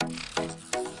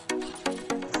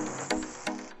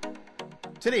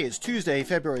Today is Tuesday,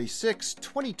 February 6,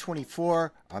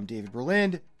 2024. I'm David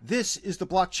Berlind. This is the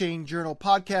Blockchain Journal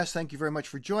podcast. Thank you very much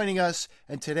for joining us.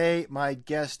 And today, my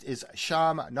guest is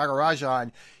Shyam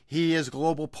Nagarajan. He is a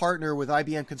global partner with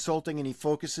IBM Consulting, and he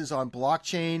focuses on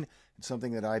blockchain,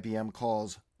 something that IBM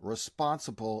calls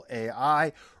responsible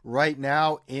AI. Right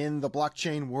now in the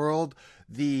blockchain world,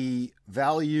 the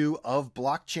value of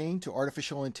blockchain to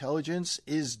artificial intelligence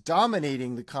is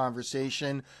dominating the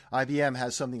conversation. IBM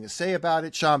has something to say about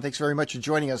it. Shyam, thanks very much for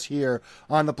joining us here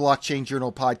on the Blockchain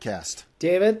Journal podcast.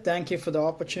 David, thank you for the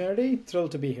opportunity.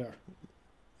 Thrilled to be here.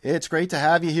 It's great to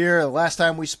have you here. The last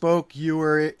time we spoke, you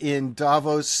were in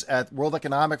Davos at World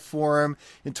Economic Forum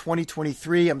in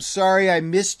 2023. I'm sorry I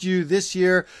missed you this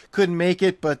year. Couldn't make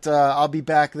it, but I'll be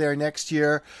back there next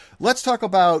year. Let's talk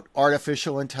about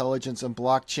artificial intelligence and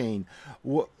blockchain.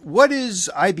 What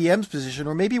is IBM's position,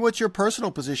 or maybe what's your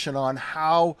personal position on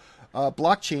how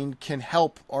blockchain can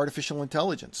help artificial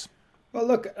intelligence? Well,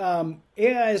 look, AI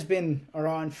has been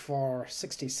around for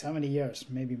 60, 70 years,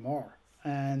 maybe more.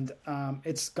 And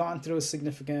it's gone through a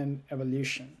significant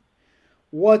evolution.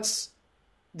 What's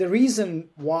the reason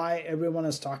why everyone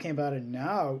is talking about it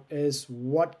now is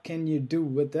what can you do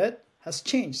with it has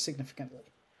changed significantly,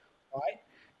 right?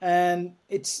 And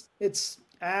it's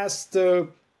as the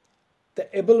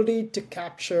ability to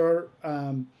capture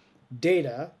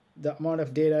data, the amount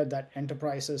of data that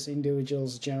enterprises,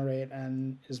 individuals generate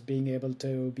and is being able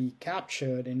to be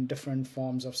captured in different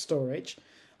forms of storage,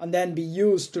 and then be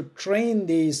used to train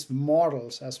these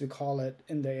models, as we call it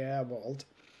in the AI world,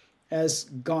 has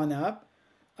gone up.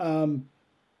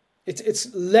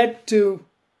 It's led to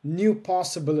new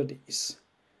possibilities.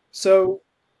 So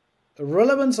the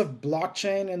relevance of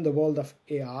blockchain in the world of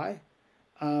AI,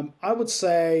 I would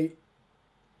say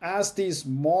as these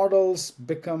models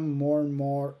become more and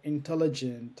more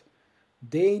intelligent,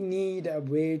 they need a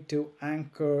way to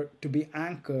be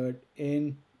anchored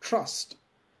in trust.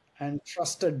 And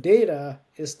trusted data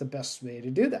is the best way to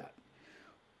do that.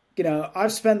 You know,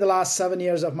 I've spent the last 7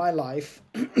 years of my life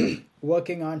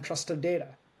working on trusted data.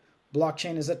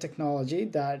 Blockchain is a technology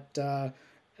that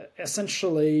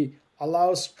essentially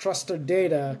allows trusted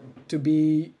data to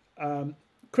be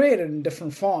created in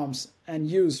different forms and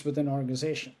used within an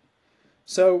organization.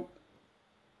 So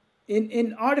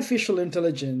in artificial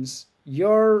intelligence,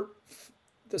 the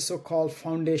so-called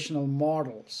foundational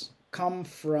models come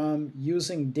from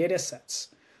using data sets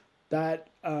that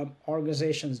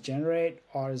organizations generate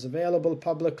or is available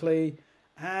publicly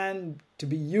and to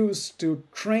be used to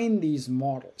train these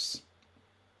models,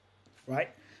 right?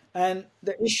 And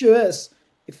the issue is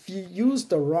if you use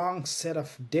the wrong set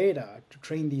of data to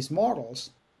train these models,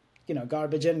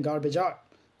 garbage in, garbage out.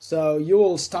 So you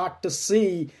will start to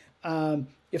see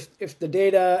if the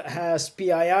data has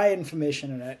PII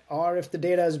information in it, or if the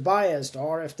data is biased,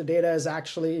 or if the data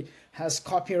has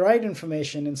copyright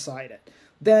information inside it,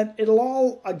 then it'll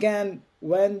all, again,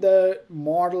 when the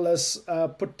model is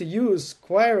put to use,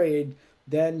 queried,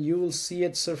 then you will see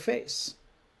it surface,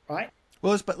 right?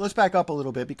 Well, let's back up a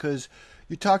little bit, because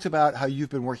you talked about how you've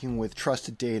been working with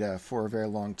trusted data for a very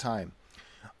long time.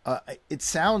 It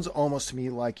sounds almost to me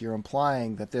like you're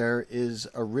implying that there is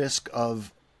a risk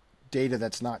of data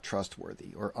that's not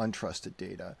trustworthy or untrusted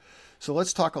data. So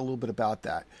let's talk a little bit about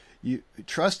that.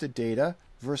 Trusted data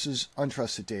versus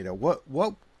untrusted data.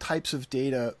 What types of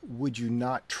data would you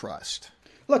not trust?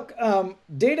 Look,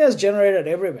 data is generated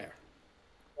everywhere,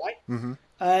 right? Mm-hmm.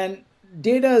 And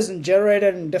data is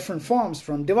generated in different forms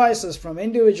from devices, from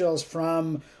individuals,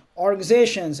 from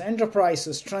organizations,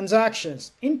 enterprises,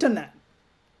 transactions, internet,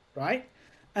 right?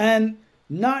 And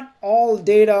not all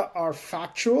data are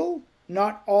factual.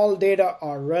 Not all data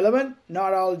are relevant.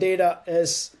 Not all data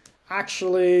is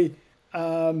actually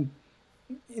in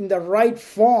the right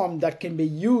form that can be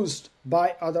used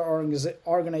by other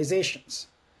organizations.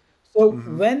 So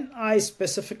when I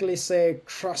specifically say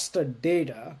trusted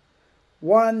data,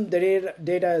 one, the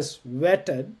data is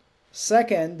vetted.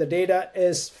 Second, the data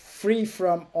is free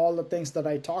from all the things that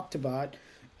I talked about,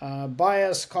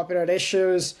 bias, copyright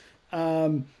issues,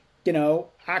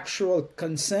 actual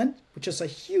consent, which is a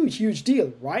huge, huge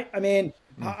deal, right? I mean,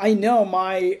 I know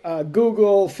my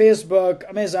Google, Facebook,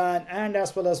 Amazon, and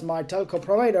as well as my telco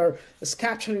provider is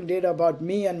capturing data about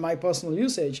me and my personal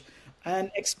usage. And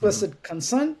explicit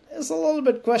consent is a little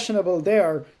bit questionable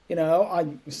there.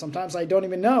 Sometimes I don't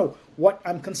even know what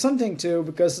I'm consenting to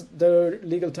because the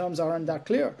legal terms aren't that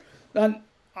clear. And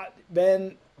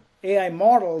when AI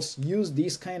models use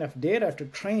these kind of data to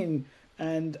train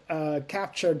and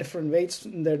capture different weights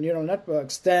in their neural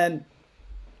networks, then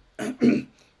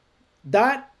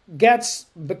that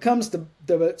becomes the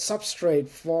substrate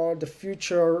for the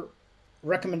future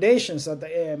recommendations that the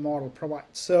AI model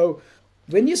provides. So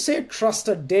when you say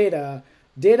trusted data,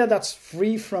 data that's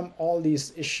free from all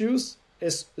these issues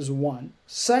is one.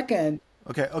 Second,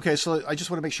 Okay. So I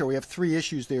just want to make sure we have three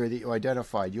issues there that you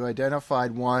identified. You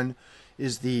identified one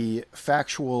is the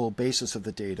factual basis of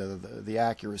the data, the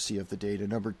accuracy of the data.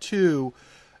 Number two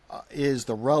is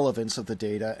the relevance of the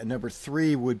data, and number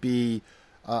three would be,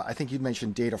 I think you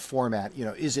mentioned data format.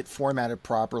 Is it formatted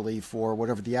properly for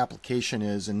whatever the application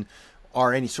is, and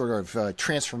are any sort of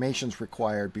transformations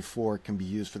required before it can be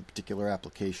used for the particular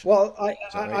application? well,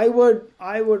 Is that right?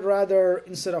 I would rather,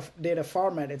 instead of data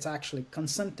format, it's actually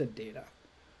consented data.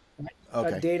 Right?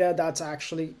 Okay. Data that's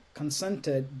actually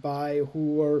consented by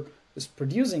whoever is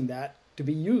producing that to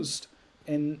be used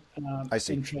in I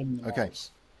see. in training the Okay.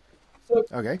 models. So,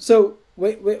 Okay. so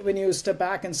when you step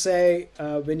back and say,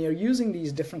 when you're using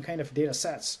these different kind of data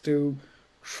sets to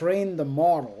train the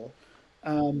model,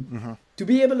 to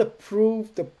be able to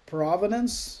prove the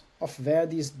provenance of where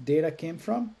these data came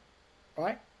from,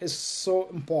 right, is so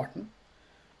important.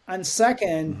 And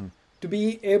second, to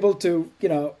be able to,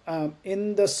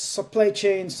 in the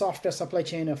software supply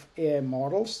chain of AI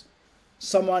models,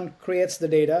 someone creates the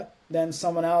data, then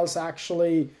someone else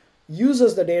actually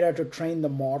uses the data to train the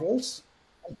models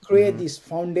and create these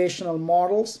foundational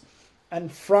models.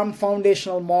 And from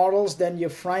foundational models, then you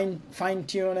fine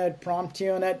tune it, prompt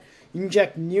tune it,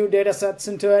 inject new data sets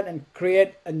into it, and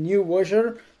create a new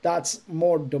version that's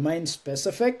more domain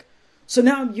specific. So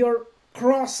now you're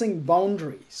crossing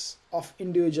boundaries of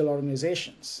individual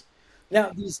organizations.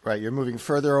 Now these Right. You're moving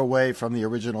further away from the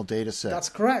original data set. That's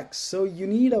correct. So you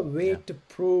need a way Yeah. to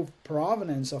prove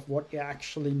provenance of what you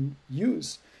actually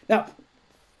use. Now,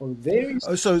 for various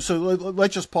So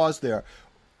let's just pause there.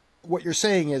 What you're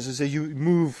saying is that you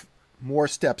move more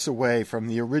steps away from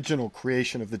the original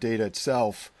creation of the data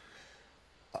itself.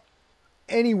 At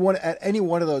any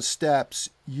one of those steps,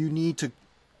 you need to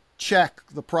check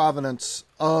the provenance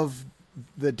of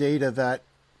the data that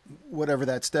whatever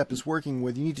that step is working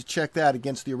with. You need to check that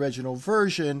against the original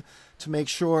version to make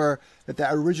sure that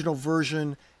that original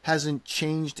version hasn't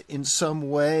changed in some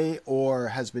way or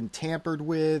has been tampered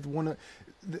with.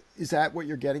 Is that what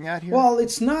you're getting at here? Well,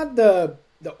 it's not the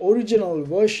original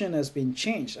version has been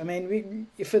changed. I mean,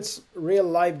 if it's real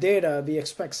live data, we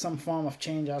expect some form of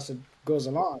change as it goes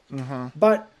along.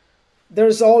 But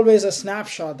there's always a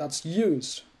snapshot that's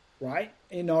used, right,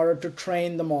 in order to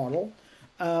train the model.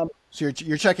 So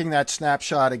you're checking that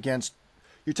snapshot against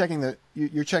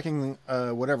you're checking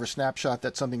whatever snapshot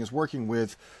that something is working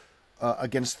with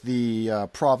against the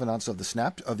provenance of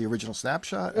the original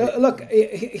snapshot. Look,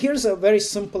 here's a very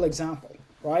simple example,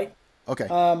 right? Okay.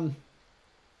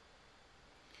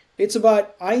 It's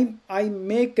about I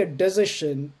make a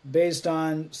decision based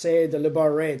on, say, the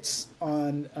LIBOR rates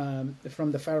on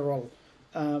from the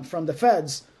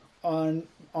feds on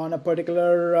a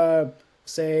particular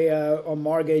say a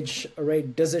mortgage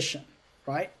rate decision,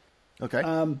 right? Okay.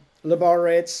 LIBOR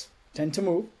rates tend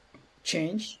to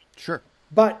change. Sure.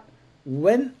 But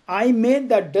when I made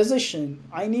that decision,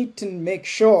 I need to make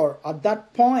sure at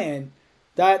that point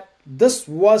that this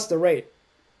was the rate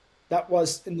that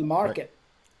was in the market.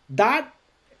 Right. That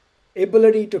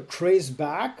ability to trace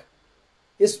back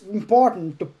is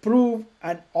important to prove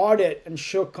and audit and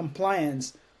show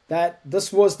compliance that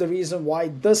this was the reason why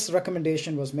this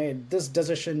recommendation was made, this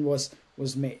decision was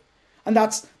made. And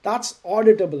that's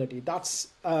auditability. That's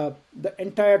the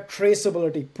entire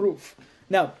traceability proof.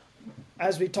 Now,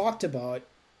 as we talked about,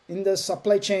 in the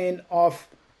supply chain of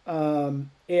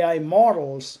AI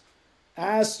models,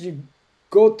 as you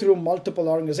go through multiple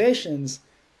organizations,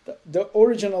 the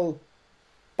original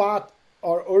path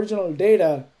or original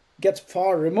data gets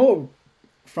far removed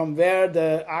from where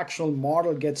the actual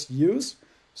model gets used.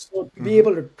 So to be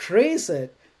able to trace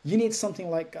it, you need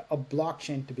something like a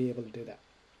blockchain to be able to do that.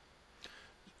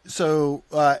 So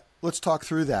let's talk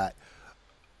through that.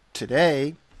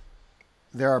 Today,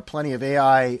 there are plenty of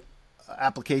AI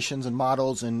applications and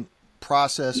models and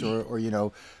process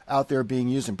or out there being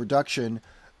used in production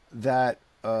that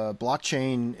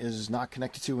blockchain is not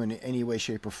connected to in any way,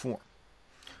 shape, or form.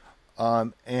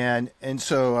 And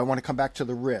so I want to come back to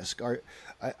the risk.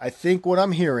 I think what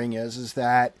I'm hearing is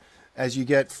that as you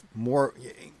get more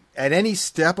at any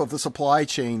step of the supply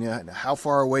chain, how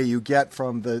far away you get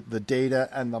from the data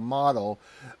and the model,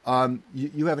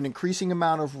 you have an increasing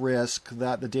amount of risk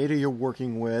that the data you're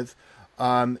working with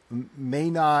may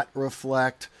not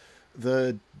reflect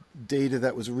the data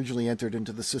that was originally entered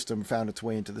into the system, found its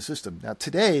way into the system. Now,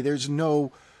 today, there's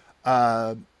no,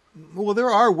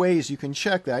 there are ways you can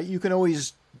check that. You can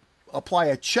always apply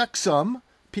a checksum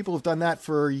people have done that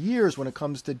for years when it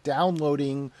comes to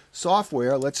downloading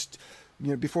software.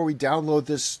 Before we download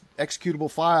this executable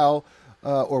file,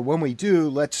 or when we do,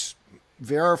 let's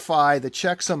verify the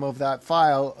checksum of that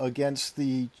file against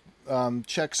the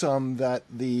checksum that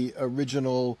the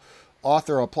original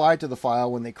author applied to the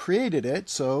file when they created it.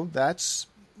 So that's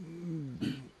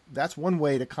one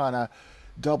way to kind of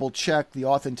double check the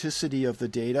authenticity of the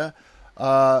data.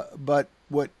 But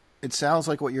what it sounds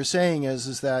like what you're saying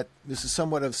is that this is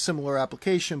somewhat of similar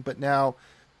application, but now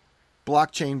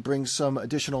blockchain brings some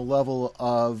additional level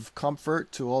of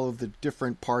comfort to all of the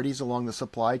different parties along the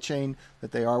supply chain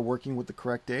that they are working with the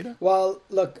correct data? Well,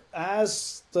 look,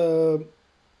 this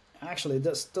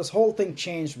whole thing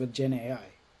changed with Gen AI,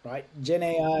 right? Gen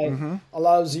AI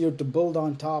allows you to build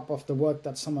on top of the work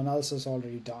that someone else has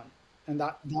already done. And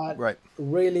that right.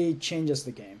 really changes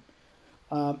the game.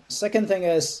 Second thing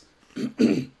is...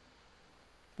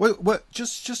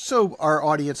 Just so our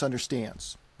audience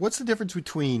understands, what's the difference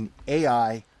between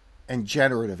AI and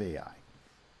generative AI?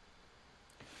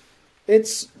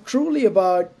 It's truly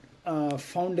about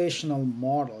foundational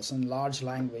models and large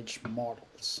language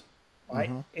models,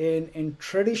 right? In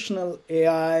traditional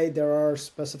AI, there are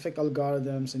specific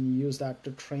algorithms, and you use that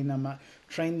to train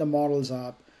the models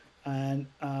up, and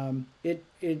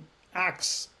it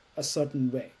acts a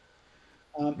certain way.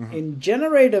 In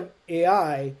generative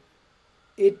AI,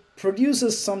 it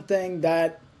produces something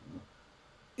that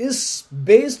is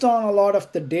based on a lot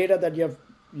of the data that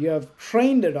you have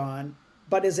trained it on,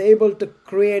 but is able to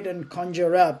create and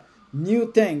conjure up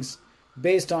new things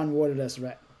based on what it has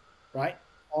read, right?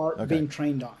 Or being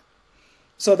trained on.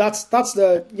 So that's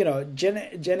the,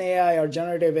 Gen AI or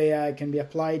generative AI can be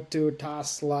applied to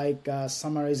tasks like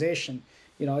summarization.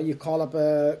 You call up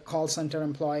a call center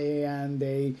employee and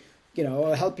they,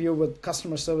 help you with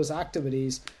customer service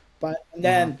activities. But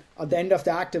then at the end of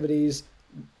the activities,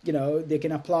 they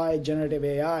can apply generative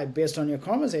AI based on your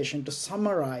conversation to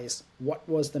summarize what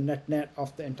was the net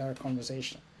of the entire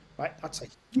conversation, right? That's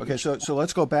okay. So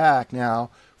let's go back now.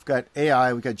 We've got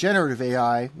AI, we've got generative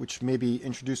AI, which maybe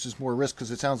introduces more risk because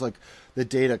it sounds like the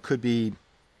data could be,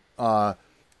 kind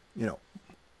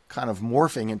of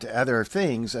morphing into other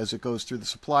things as it goes through the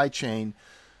supply chain.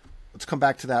 Let's come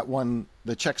back to that one,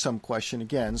 the checksum question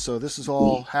again. So this is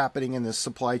all happening in this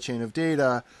supply chain of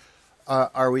data.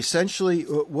 Are we essentially,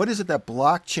 what is it that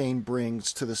blockchain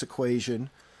brings to this equation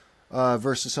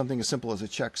versus something as simple as a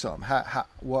checksum?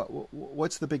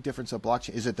 What's the big difference of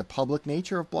blockchain? Is it the public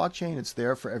nature of blockchain? It's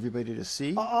there for everybody to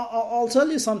see? I'll tell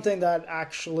you something that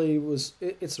actually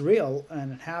it's real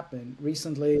and it happened.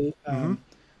 Recently,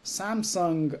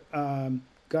 Samsung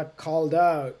got called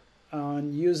out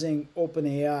on using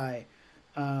OpenAI,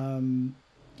 the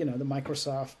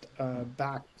Microsoft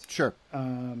backed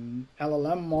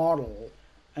LLM model,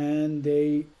 and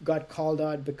they got called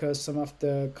out because some of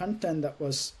the content that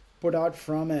was put out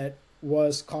from it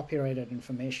was copyrighted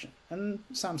information, and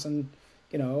Samsung,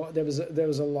 there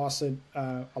was a lawsuit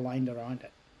aligned around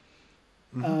it.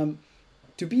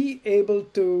 To be able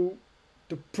to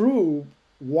prove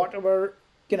whatever.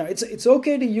 It's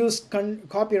okay to use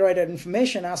copyrighted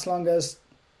information as long as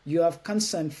you have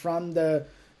consent from the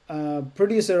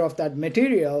producer of that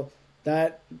material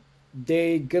that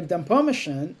they give them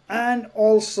permission, and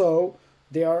also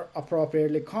they are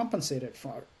appropriately compensated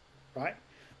for it, right?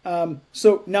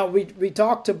 So now we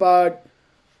talked about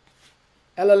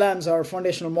LLMs or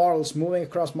foundational models moving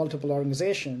across multiple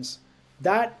organizations.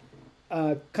 That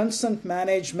consent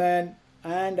management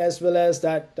and as well as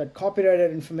that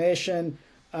copyrighted information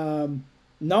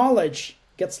knowledge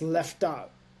gets left out.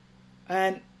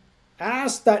 And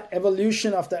as that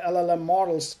evolution of the LLM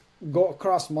models go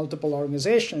across multiple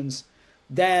organizations,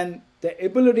 then the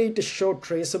ability to show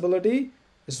traceability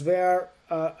is where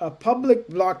a public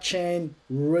blockchain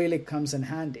really comes in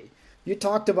handy. You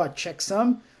talked about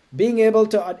checksum, being able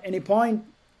to at any point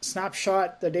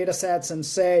snapshot the data sets and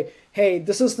say, hey,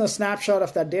 this is the snapshot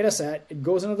of that data set. It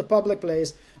goes into the public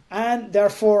place. And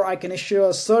therefore, I can issue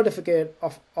a certificate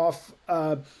of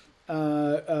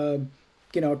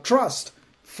trust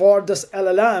for this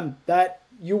LLM that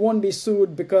you won't be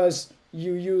sued because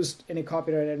you used any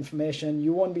copyrighted information.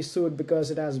 You won't be sued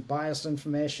because it has biased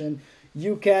information.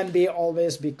 You can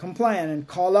always be compliant and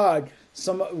call out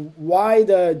why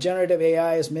the generative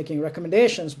AI is making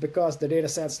recommendations because the data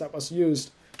sets that was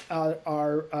used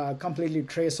are completely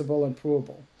traceable and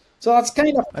provable. So that's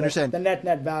kind of the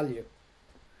net value.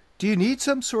 Do you need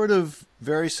some sort of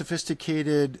very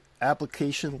sophisticated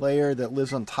application layer that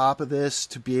lives on top of this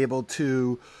to be able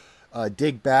to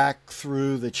dig back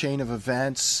through the chain of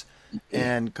events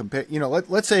and compare,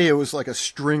 let's say it was like a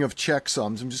string of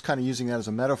checksums. I'm just kind of using that as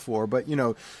a metaphor, but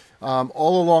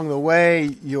all along the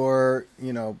way, you're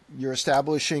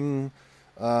establishing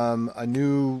a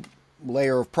new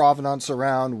layer of provenance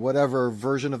around whatever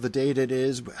version of the data it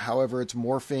is, however it's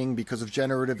morphing because of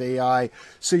generative AI.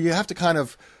 So you have to kind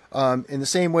of, in the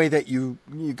same way that you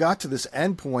got to this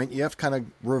endpoint, you have to kind of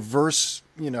reverse,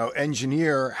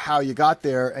 engineer how you got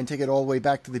there and take it all the way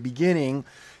back to the beginning.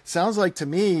 Sounds like to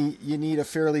me you need a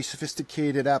fairly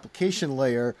sophisticated application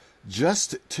layer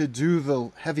just to do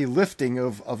the heavy lifting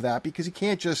of that, because you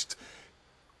can't just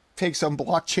take some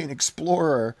blockchain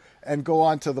explorer and go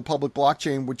onto the public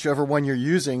blockchain, whichever one you're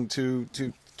using to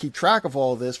keep track of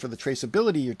all of this for the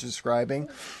traceability you're describing,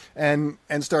 and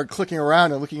start clicking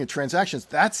around and looking at transactions.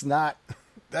 That's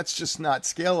just not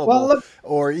scalable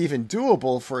or even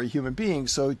doable for a human being.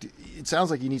 So it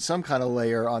sounds like you need some kind of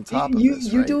layer on top of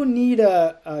this, You right? do need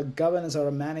a governance or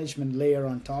a management layer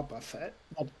on top of it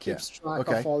that keeps track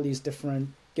of all these different,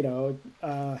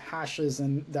 hashes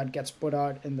and that gets put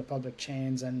out in the public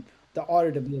chains and the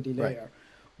auditability layer. Right.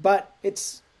 But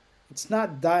it's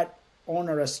not that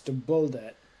onerous to build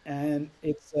it, and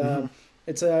it's a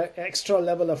extra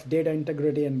level of data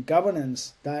integrity and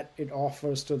governance that it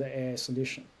offers to the AI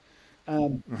solution.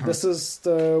 This is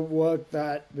the work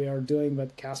that we are doing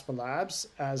with Casper Labs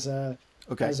as a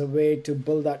way to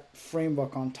build that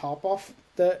framework on top of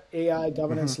the AI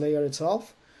governance layer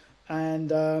itself.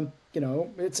 And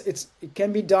it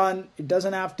can be done. It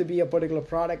doesn't have to be a particular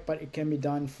product, but it can be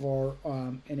done for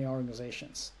any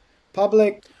organizations.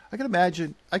 Public. I can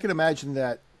imagine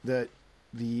that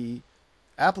the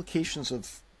applications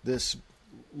of this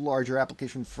larger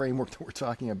application framework that we're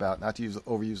talking about, not to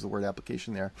overuse the word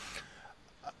application there,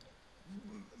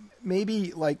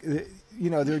 maybe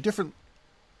there are different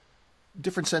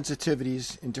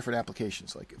sensitivities in different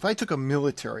applications. Like if I took a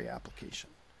military application,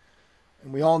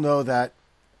 and we all know that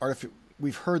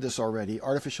we've heard this already,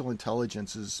 artificial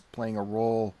intelligence is playing a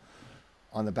role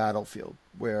on the battlefield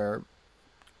where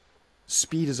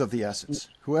speed is of the essence.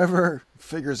 Whoever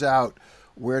figures out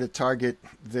where to target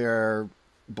their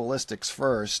ballistics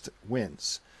first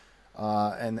wins.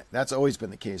 And that's always been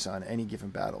the case on any given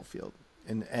battlefield,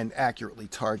 and accurately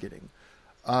targeting.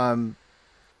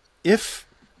 If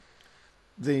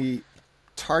the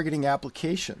targeting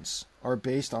applications are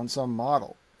based on some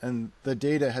model and the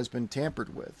data has been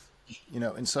tampered with,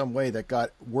 in some way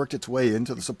that worked its way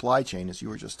into the supply chain, as you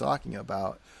were just talking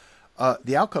about,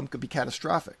 the outcome could be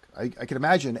catastrophic. I can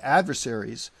imagine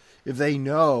adversaries, if they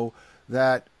know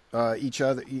that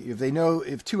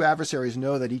if two adversaries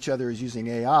know that each other is using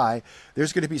AI,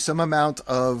 there's going to be some amount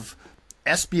of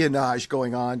espionage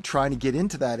going on trying to get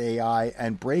into that AI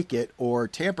and break it or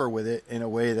tamper with it in a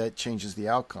way that changes the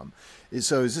outcome.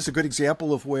 So is this a good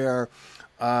example of where,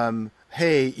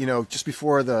 just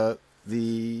before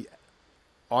the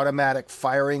automatic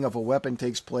firing of a weapon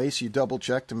takes place, you double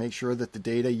check to make sure that the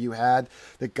data you had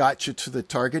that got you to the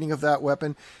targeting of that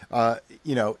weapon,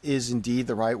 is indeed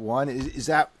the right one? Is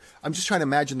that, I'm just trying to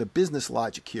imagine the business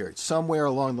logic here. It's somewhere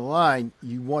along the line,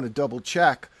 you want to double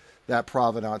check that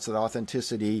provenance, that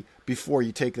authenticity before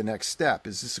you take the next step.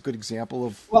 Is this a good example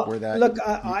of where that? Look,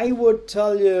 I would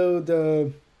tell you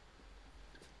the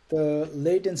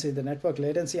latency, the network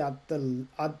latency at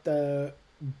the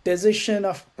decision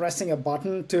of pressing a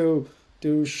button to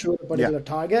shoot a particular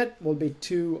target will be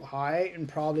too high and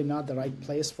probably not the right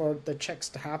place for the checks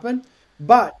to happen.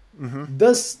 But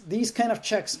these kind of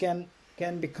checks can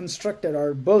be constructed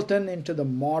or built into the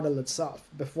model itself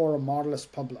before a model is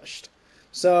published.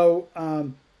 So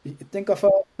think of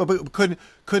a. But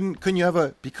couldn't you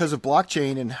have because of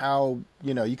blockchain and how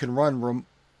you can run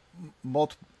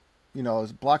multiple.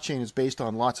 Blockchain is based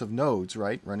on lots of nodes,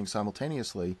 right, running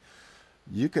simultaneously.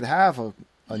 You could have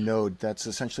a node that's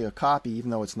essentially a copy, even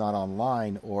though it's not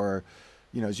online, or,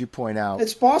 as you point out.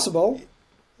 It's possible.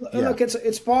 Yeah. Look,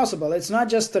 it's possible. It's not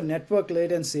just the network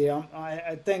latency.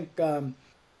 I think,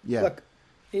 look,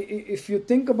 if you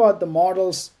think about the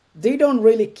models, they don't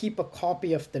really keep a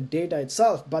copy of the data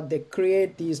itself, but they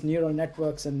create these neural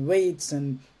networks and weights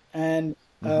and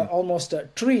almost a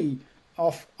tree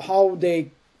of how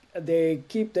they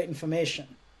keep the information,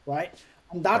 right?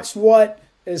 And that's what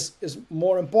is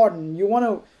more important. You want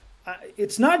to,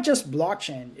 it's not just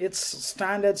blockchain, it's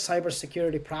standard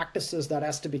cybersecurity practices that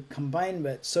has to be combined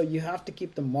with. So you have to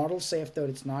keep the model safe that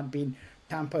it's not being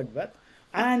tampered with,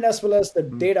 and as well as the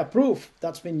data proof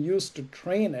that's been used to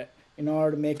train it in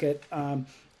order to make it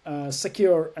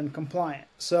secure and compliant.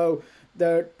 So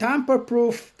the tamper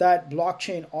proof that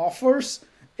blockchain offers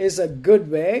is a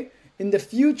good way. in the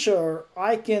future,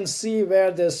 I can see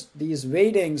where these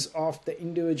weightings of the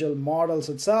individual models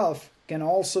itself can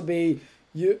also be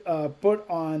put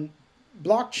on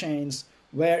blockchains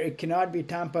where it cannot be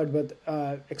tampered with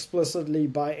explicitly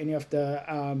by any of the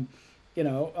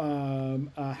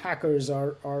hackers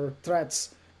or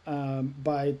threats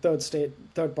by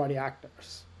third-party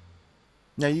actors.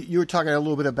 Now, you were talking a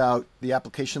little bit about the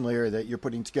application layer that you're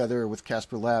putting together with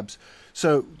Casper Labs.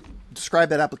 So describe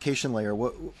that application layer.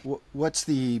 What's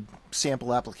the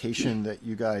sample application that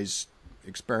you guys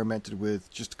experimented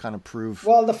with just to kind of prove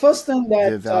the first thing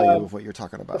that the value of what you're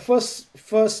talking about? The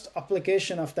first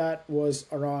application of that was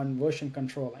around version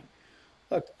controlling.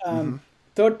 Look,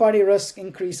 third-party risk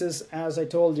increases, as I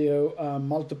told you,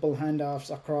 multiple handoffs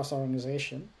across our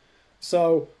organization.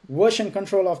 So version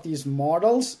control of these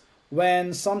models,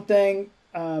 when something,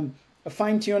 a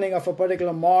fine-tuning of a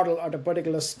particular model at a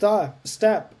particular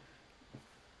step,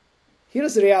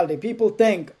 here's the reality. People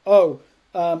think,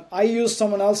 I use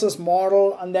someone else's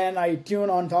model and then I tune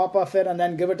on top of it and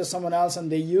then give it to someone else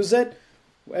and they use it.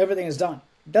 Everything is done.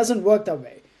 It doesn't work that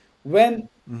way. When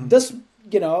this,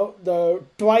 the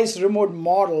twice removed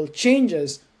model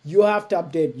changes, you have to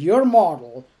update your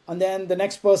model and then the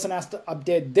next person has to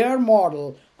update their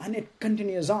model and it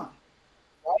continues on.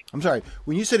 Right? I'm sorry.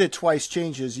 When you said it twice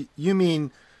changes, you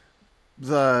mean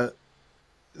the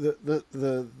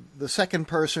second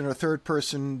person or third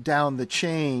person down the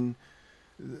chain,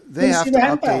 they have to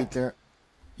update their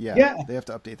they have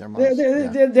to update their models.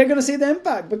 They're going to see the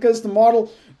impact because the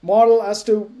model has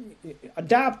to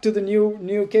adapt to the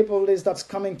new capabilities that's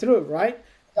coming through, right?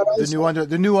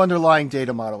 The new underlying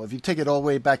data model. If you take it all the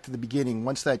way back to the beginning,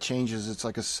 once that changes, it's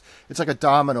like a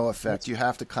domino effect. You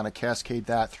have to kind of cascade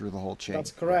that through the whole chain.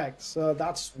 That's correct. So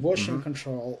that's version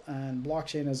control, and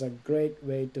blockchain is a great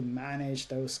way to manage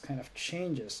those kind of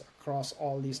changes across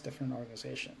all these different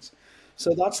organizations.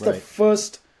 So that's the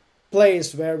first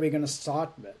place where we're going to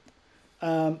start with.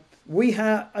 The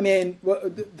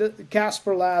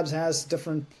Casper Labs has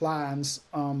different plans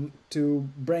to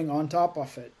bring on top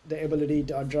of it. The ability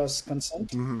to address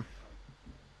consent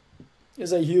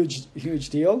is a huge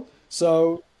deal.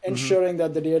 So ensuring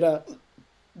that the data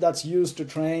that's used to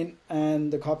train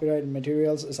and the copyrighted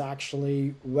materials is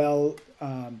actually well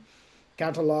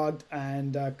cataloged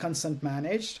and consent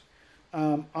managed.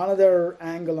 Another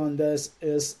angle on this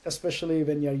is especially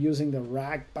when you're using the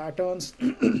RAG patterns.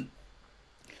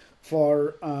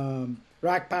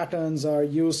 RAG patterns are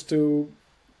used to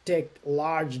take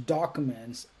large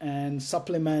documents and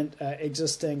supplement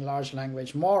existing large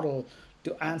language model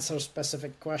to answer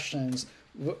specific questions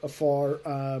for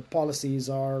policies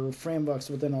or frameworks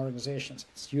within organizations.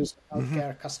 It's used in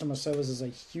healthcare. Customer service is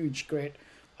a great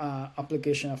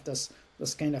application of this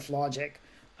kind of logic.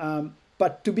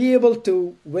 But to be able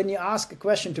to, when you ask a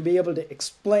question, to be able to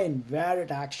explain where it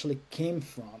actually came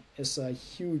from is a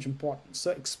huge importance.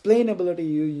 So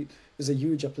explainability is a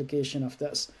huge application of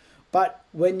this. But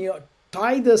when you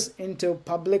tie this into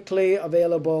publicly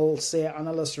available, say,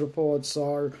 analyst reports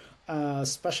or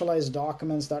specialized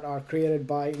documents that are created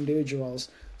by individuals,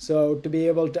 so to be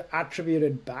able to attribute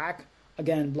it back,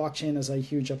 again, blockchain is a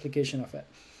huge application of it.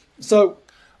 So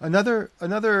another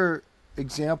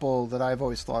example that I've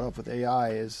always thought of with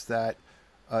AI is that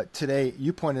today,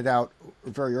 you pointed out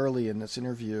very early in this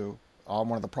interview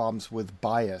one of the problems with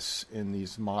bias in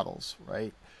these models,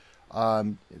 right?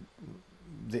 You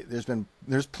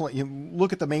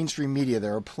look at the mainstream media,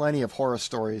 there are plenty of horror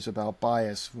stories about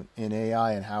bias in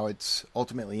AI and how it's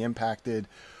ultimately impacted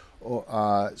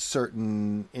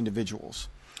certain individuals.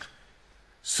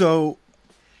 So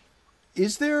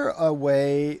is there a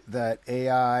way that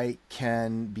AI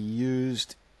can be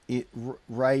used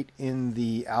right in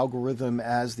the algorithm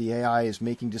as the AI is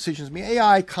making decisions? I mean,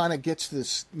 AI kind of gets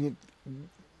this,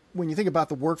 when you think about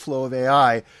the workflow of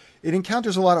AI, it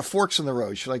encounters a lot of forks in the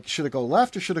road. Should it go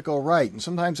left or should it go right? And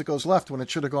sometimes it goes left when it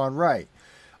should have gone right.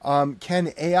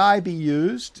 Can AI be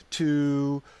used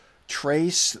to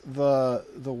trace the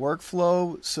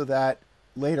workflow so that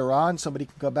later on somebody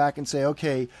can go back and say,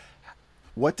 okay,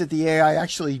 what did the AI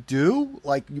actually do?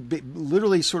 Like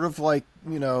literally sort of like,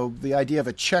 the idea of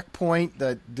a checkpoint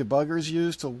that debuggers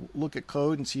use to look at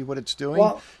code and see what it's doing.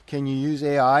 Well, can you use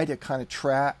AI to kind of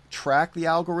track the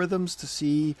algorithms to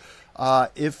see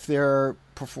if they're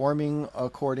performing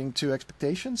according to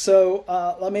expectations? So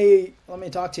let me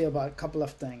talk to you about a couple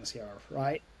of things here,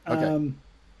 right? Okay.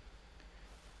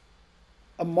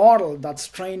 A model that's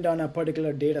trained on a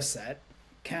particular data set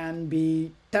can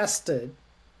be tested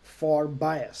for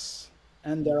bias.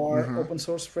 And there are open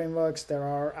source frameworks. There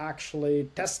are actually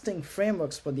testing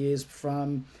frameworks for these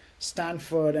from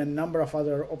Stanford, and a number of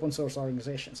other open source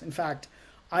organizations. In fact,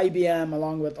 IBM,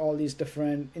 along with all these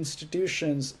different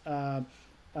institutions,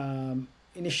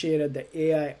 initiated the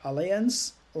AI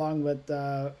Alliance, along with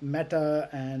Meta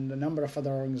and a number of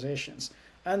other organizations.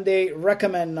 And they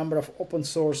recommend a number of open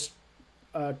source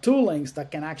toolings that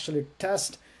can actually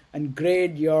test and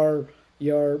grade your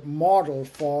model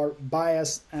for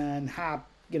bias and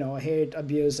hate,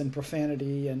 abuse, and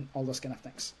profanity, and all those kind of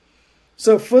things.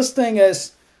 So first thing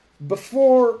is,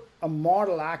 before a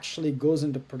model actually goes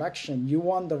into production, you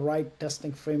want the right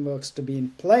testing frameworks to be in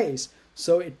place.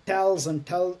 So it tests and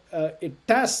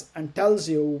tells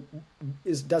you,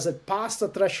 does it pass the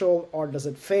threshold or does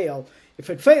it fail?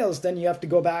 If it fails, then you have to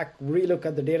go back, relook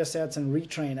at the data sets and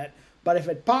retrain it. But if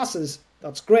it passes,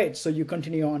 that's great. So you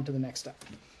continue on to the next step.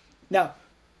 Now,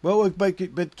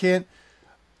 but can't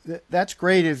that's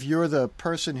great if you're the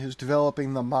person who's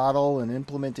developing the model and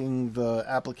implementing the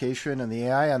application and the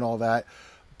AI and all that.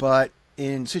 But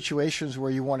in situations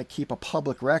where you want to keep a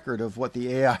public record of what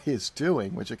the AI is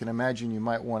doing, which I can imagine you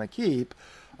might want to keep,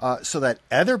 so that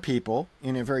other people,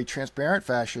 in a very transparent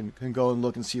fashion, can go and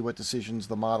look and see what decisions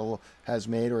the model has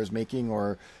made or is making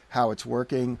or how it's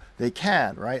working, they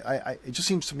can, right? It just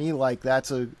seems to me like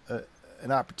that's an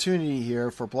opportunity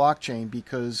here for blockchain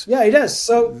because... Yeah, it is.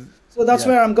 So that's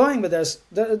where I'm going with this.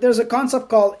 There's a concept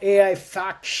called AI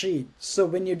fact sheet. So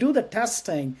when you do the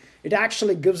testing, it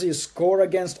actually gives you a score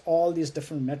against all these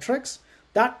different metrics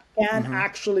that can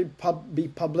actually be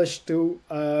published to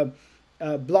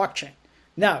blockchain.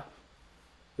 Now,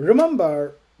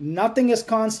 remember, nothing is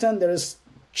constant. There is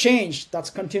change that's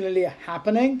continually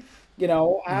happening.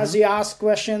 As you ask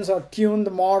questions or tune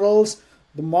the model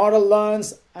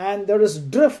learns, and there is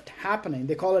drift happening.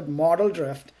 They call it model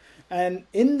drift. And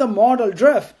in the model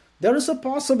drift, there is a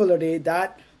possibility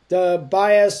that the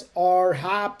bias or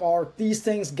HAP or these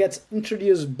things gets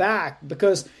introduced back,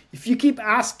 because if you keep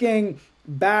asking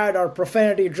bad or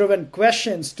profanity driven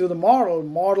questions to the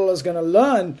model is going to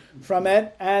learn from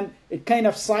it, and it kind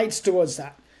of sides towards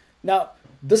that. Now,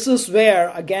 this is where,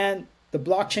 again, the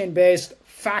blockchain based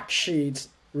fact sheets,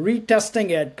 retesting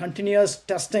it, continuous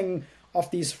testing of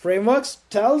these frameworks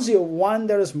tells you, one,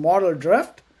 there is model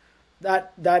drift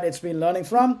that it's been learning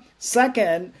from.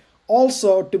 Second,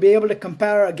 also to be able to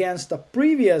compare against the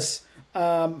previous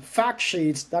fact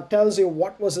sheets that tells you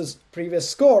what was his previous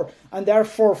score, and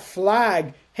therefore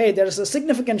flag, hey, there is a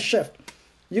significant shift.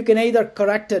 You can either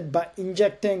correct it by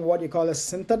injecting what you call as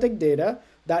synthetic data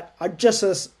that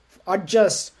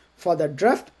adjusts for the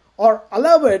drift, or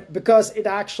allow it because it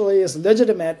actually is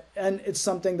legitimate and it's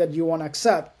something that you want to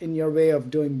accept in your way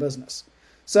of doing business.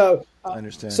 So, I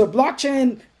understand. So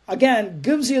blockchain, again,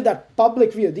 gives you that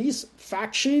public view. These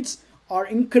fact sheets are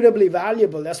incredibly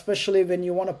valuable, especially when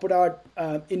you want to put out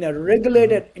in a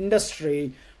regulated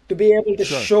industry to be able to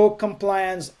show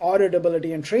compliance,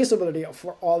 auditability, and traceability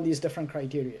for all these different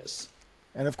criterias.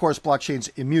 And of course, blockchain's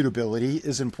immutability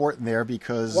is important there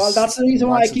because... Well, that's the reason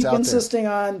why I keep insisting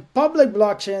on public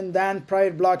blockchain than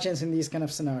private blockchains in these kind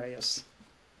of scenarios.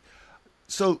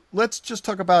 So let's just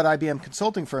talk about IBM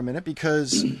Consulting for a minute,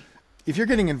 because if you're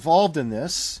getting involved in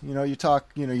this,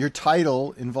 your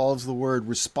title involves the word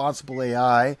responsible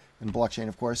AI and blockchain,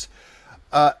 of course.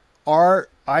 Are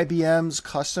IBM's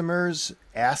customers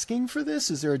asking for this?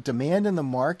 Is there a demand in the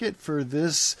market for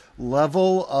this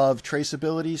level of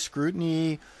traceability,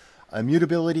 scrutiny,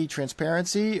 immutability,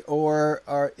 transparency, or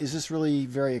is this really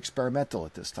very experimental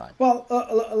at this time? Well,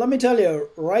 let me tell you,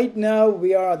 right now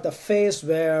we are at the phase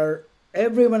where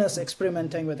everyone is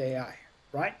experimenting with AI,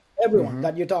 right? Everyone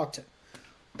that you talk to.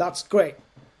 That's great.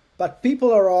 But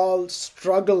people are all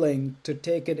struggling to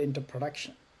take it into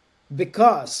production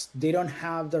because they don't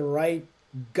have the right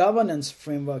governance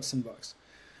frameworks in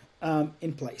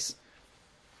place.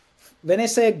 When I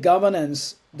say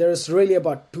governance, there's really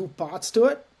about two parts to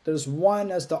it. There's one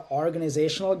as the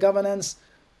organizational governance.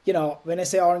 When I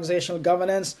say organizational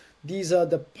governance, these are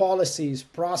the policies,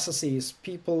 processes,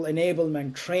 people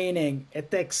enablement, training,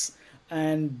 ethics,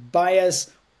 and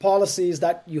bias policies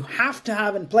that you have to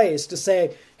have in place to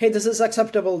say, hey, this is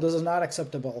acceptable, this is not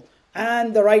acceptable.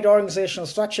 And the right organizational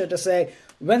structure to say,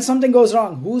 when something goes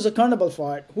wrong, who's accountable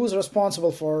for it? Who's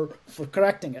responsible for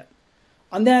correcting it?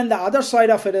 And then the other side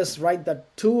of it is, right, the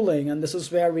tooling. And this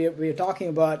is where we're talking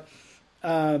about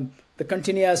the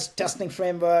continuous testing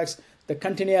frameworks, the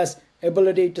continuous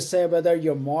ability to say whether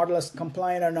your model is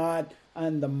compliant or not,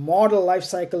 and the model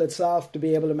lifecycle itself to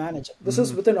be able to manage it. This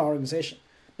is within our organization.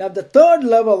 Now, the third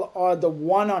level, or the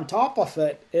one on top of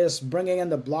it, is bringing in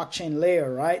the blockchain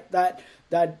layer, right? That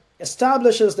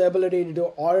establishes the ability to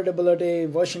do auditability,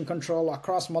 version control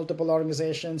across multiple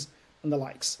organizations and the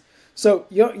likes. So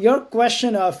your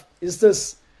question of is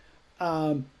this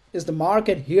is the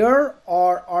market here,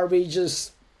 or are we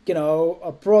just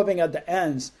probing at the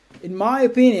ends? In my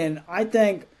opinion, I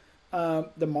think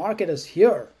the market is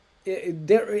here.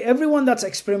 Everyone that's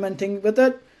experimenting with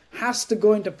it has to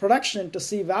go into production to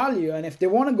see value, and if they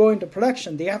want to go into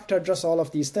production, they have to address all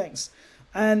of these things.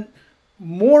 And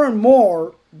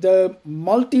more, the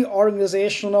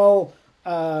multi-organizational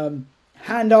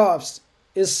handoffs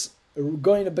is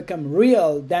going to become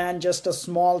real than just a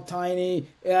small, tiny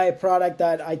AI product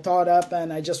that I thought up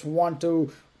and I just want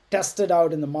to test it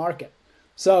out in the market.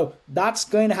 So that's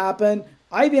going to happen.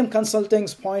 IBM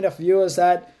Consulting's point of view is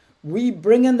that we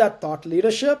bring in that thought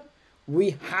leadership.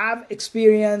 We have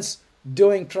experience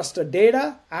doing trusted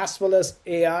data as well as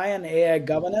AI and AI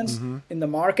governance in the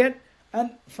market.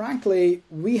 And frankly,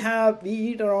 we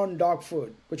eat our own dog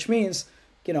food, which means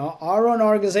our own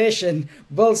organization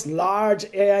builds large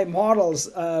AI models.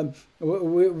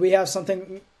 We have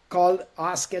something called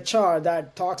Ask HR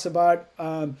that talks about,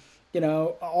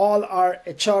 all our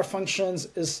HR functions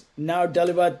is now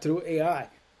delivered through AI,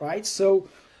 right? So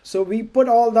we put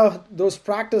all those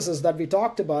practices that we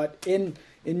talked about in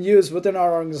use within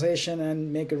our organization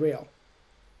and make it real.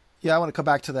 Yeah, I want to come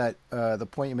back to that, the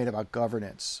point you made about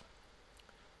governance.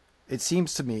 It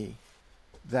seems to me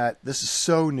that this is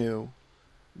so new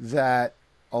that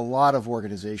a lot of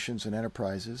organizations and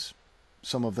enterprises,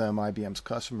 some of them IBM's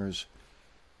customers,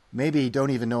 maybe don't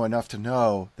even know enough to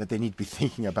know that they need to be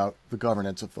thinking about the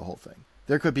governance of the whole thing.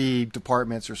 There could be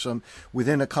departments or some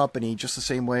within a company, just the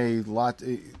same way,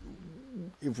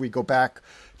 if we go back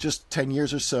just 10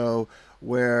 years or so,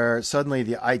 where suddenly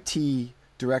the IT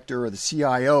director or the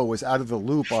CIO was out of the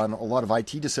loop on a lot of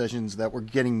IT decisions that were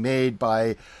getting made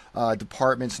by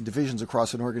departments and divisions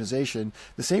across an organization.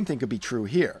 The same thing could be true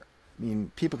here. I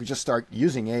mean, people could just start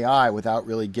using AI without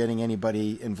really getting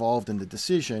anybody involved in the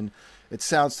decision. It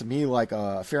sounds to me like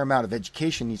a fair amount of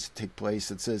education needs to take place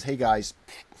that says, hey guys,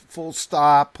 full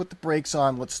stop, put the brakes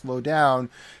on, let's slow down,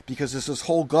 because there's this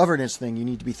whole governance thing you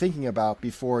need to be thinking about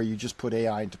before you just put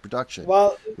AI into production.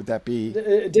 Well, would that be...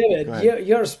 David,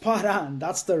 you're spot on.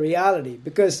 That's the reality,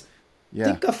 because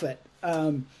think of it.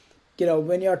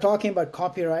 When you're talking about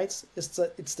copyrights, it's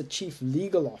the chief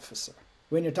legal officer.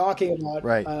 When you're talking about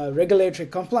regulatory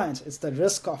compliance, it's the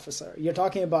risk officer. You're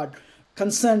talking about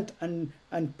consent and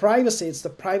privacy, it's the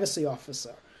privacy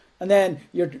officer. And then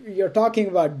you're talking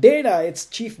about data, it's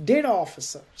chief data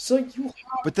officer. So you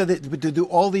have... But do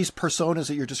all these personas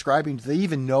that you're describing, do they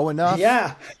even know enough?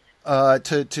 Yeah.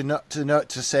 To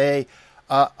say,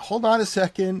 hold on a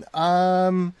second,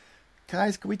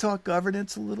 guys, can we talk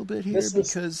governance a little bit here?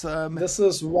 This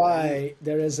is why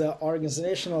there is an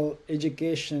organizational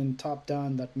education top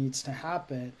down that needs to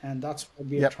happen, and that's what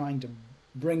we are trying to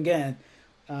bring in.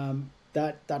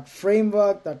 That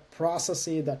framework, that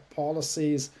processes, that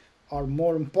policies are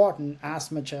more important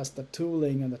as much as the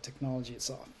tooling and the technology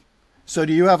itself. So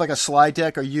do you have like a slide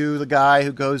deck? Are you the guy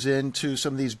who goes into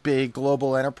some of these big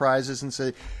global enterprises and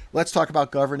say, let's talk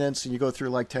about governance, and you go through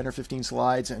like 10 or 15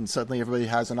 slides and suddenly everybody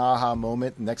has an aha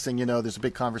moment, and next thing you know, there's a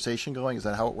big conversation going? Is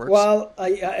that how it works? Well,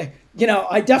 I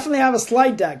definitely have a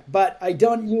slide deck, but I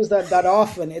don't use that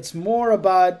often. It's more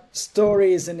about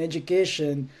stories and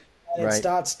education, and it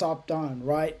starts top down,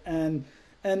 right? And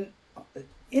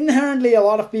inherently, a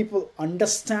lot of people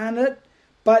understand it,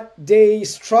 but they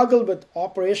struggle with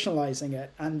operationalizing it.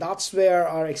 And that's where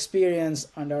our experience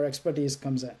and our expertise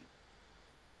comes in.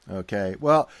 Okay.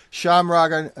 Well, Shyam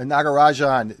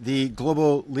Nagarajan, the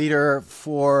global leader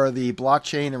for the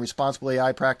blockchain and responsible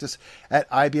AI practice at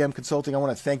IBM Consulting, I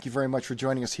want to thank you very much for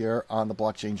joining us here on the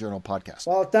Blockchain Journal podcast.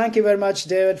 Well, thank you very much,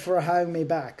 David, for having me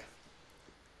back.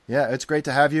 Yeah, it's great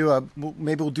to have you.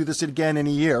 Maybe we'll do this again in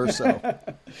a year or so.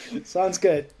 Sounds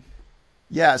good.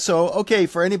 Yeah, so, okay,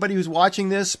 for anybody who's watching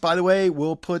this, by the way,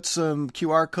 we'll put some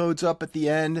QR codes up at the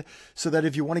end so that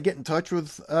if you want to get in touch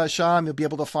with Shyam, you'll be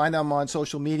able to find them on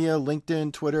social media,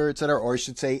 LinkedIn, Twitter, etc., or I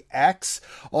should say X.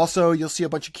 Also, you'll see a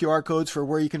bunch of QR codes for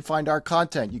where you can find our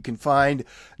content. You can find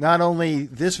not only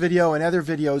this video and other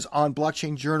videos on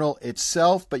Blockchain Journal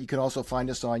itself, but you can also find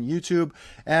us on YouTube.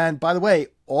 And by the way,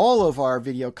 all of our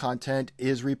video content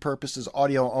is repurposed as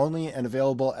audio only and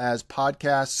available as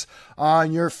podcasts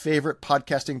on your favorite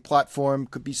podcasting platform.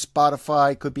 Could be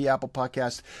Spotify, could be Apple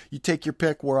Podcasts. You take your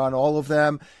pick. We're on all of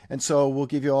them. And so we'll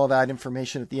give you all that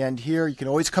information at the end here. You can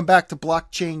always come back to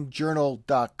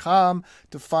blockchainjournal.com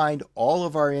to find all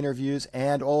of our interviews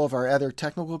and all of our other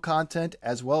technical content,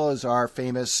 as well as our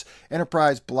famous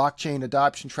enterprise blockchain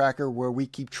adoption tracker, where we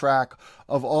keep track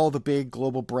of all the big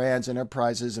global brands and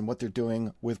enterprises and what they're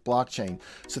doing with blockchain.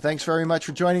 So thanks very much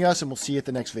for joining us, and we'll see you at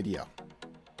the next video.